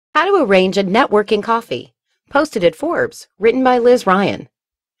How to Arrange a Networking Coffee, posted at Forbes, written by Liz Ryan.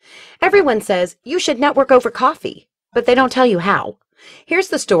 Everyone says you should network over coffee, but they don't tell you how. Here's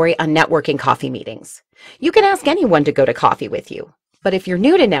the story on networking coffee meetings. You can ask anyone to go to coffee with you, but if you're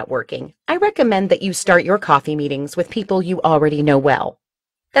new to networking, I recommend that you start your coffee meetings with people you already know well.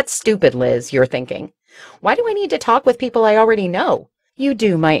 That's stupid, Liz, you're thinking. Why do I need to talk with people I already know? You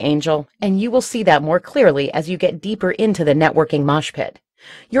do, my angel, and you will see that more clearly as you get deeper into the networking mosh pit.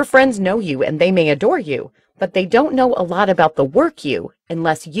 Your friends know you and they may adore you, but they don't know a lot about the work you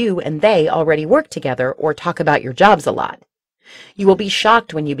unless you and they already work together or talk about your jobs a lot. You will be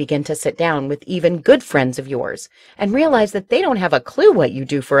shocked when you begin to sit down with even good friends of yours and realize that they don't have a clue what you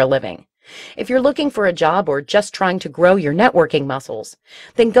do for a living. If you're looking for a job or just trying to grow your networking muscles,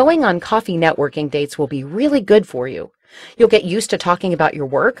 then going on coffee networking dates will be really good for you. You'll get used to talking about your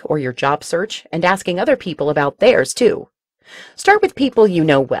work or your job search and asking other people about theirs too. Start with people you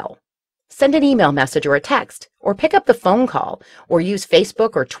know well. Send an email message or a text, or pick up the phone call, or use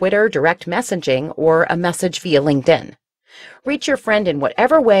Facebook or Twitter direct messaging or a message via LinkedIn. Reach your friend in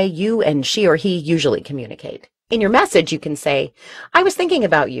whatever way you and she or he usually communicate. In your message, you can say, "I was thinking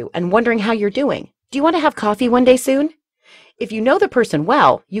about you and wondering how you're doing. Do you want to have coffee one day soon?" If you know the person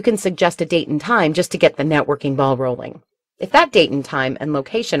well, you can suggest a date and time just to get the networking ball rolling. If that date and time and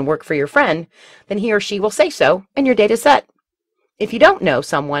location work for your friend, then he or she will say so, and your date is set. If you don't know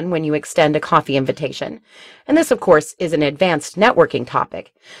someone when you extend a coffee invitation, and this of course is an advanced networking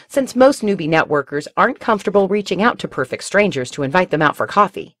topic, since most newbie networkers aren't comfortable reaching out to perfect strangers to invite them out for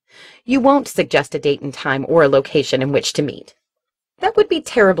coffee, you won't suggest a date and time or a location in which to meet. That would be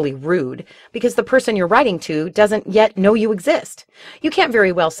terribly rude because the person you're writing to doesn't yet know you exist. You can't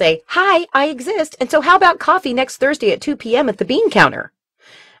very well say, "Hi, I exist, and so how about coffee next Thursday at 2 p.m. at the bean counter?"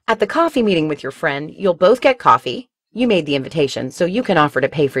 At the coffee meeting with your friend, you'll both get coffee. You made the invitation, so you can offer to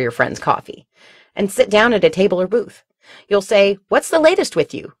pay for your friend's coffee. And sit down at a table or booth. You'll say, "What's the latest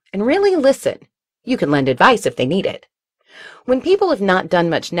with you?" and really listen. You can lend advice if they need it. When people have not done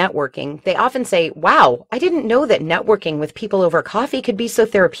much networking, they often say, "Wow, I didn't know that networking with people over coffee could be so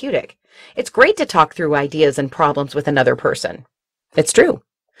therapeutic. It's great to talk through ideas and problems with another person." It's true.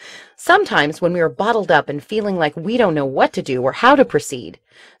 Sometimes when we are bottled up and feeling like we don't know what to do or how to proceed,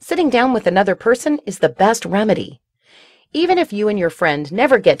 sitting down with another person is the best remedy. Even if you and your friend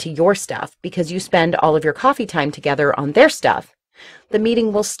never get to your stuff because you spend all of your coffee time together on their stuff, the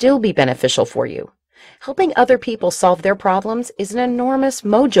meeting will still be beneficial for you. Helping other people solve their problems is an enormous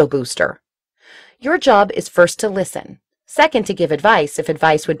mojo booster. Your job is first to listen, second to give advice if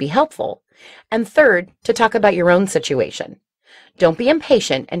advice would be helpful, and third to talk about your own situation. Don't be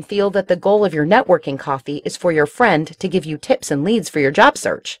impatient and feel that the goal of your networking coffee is for your friend to give you tips and leads for your job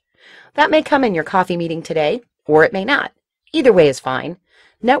search. That may come in your coffee meeting today, or it may not. Either way is fine.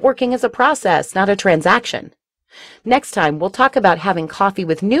 Networking is a process, not a transaction. Next time, we'll talk about having coffee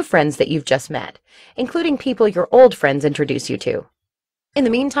with new friends that you've just met, including people your old friends introduce you to. In the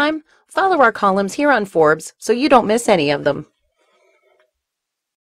meantime, follow our columns here on Forbes so you don't miss any of them.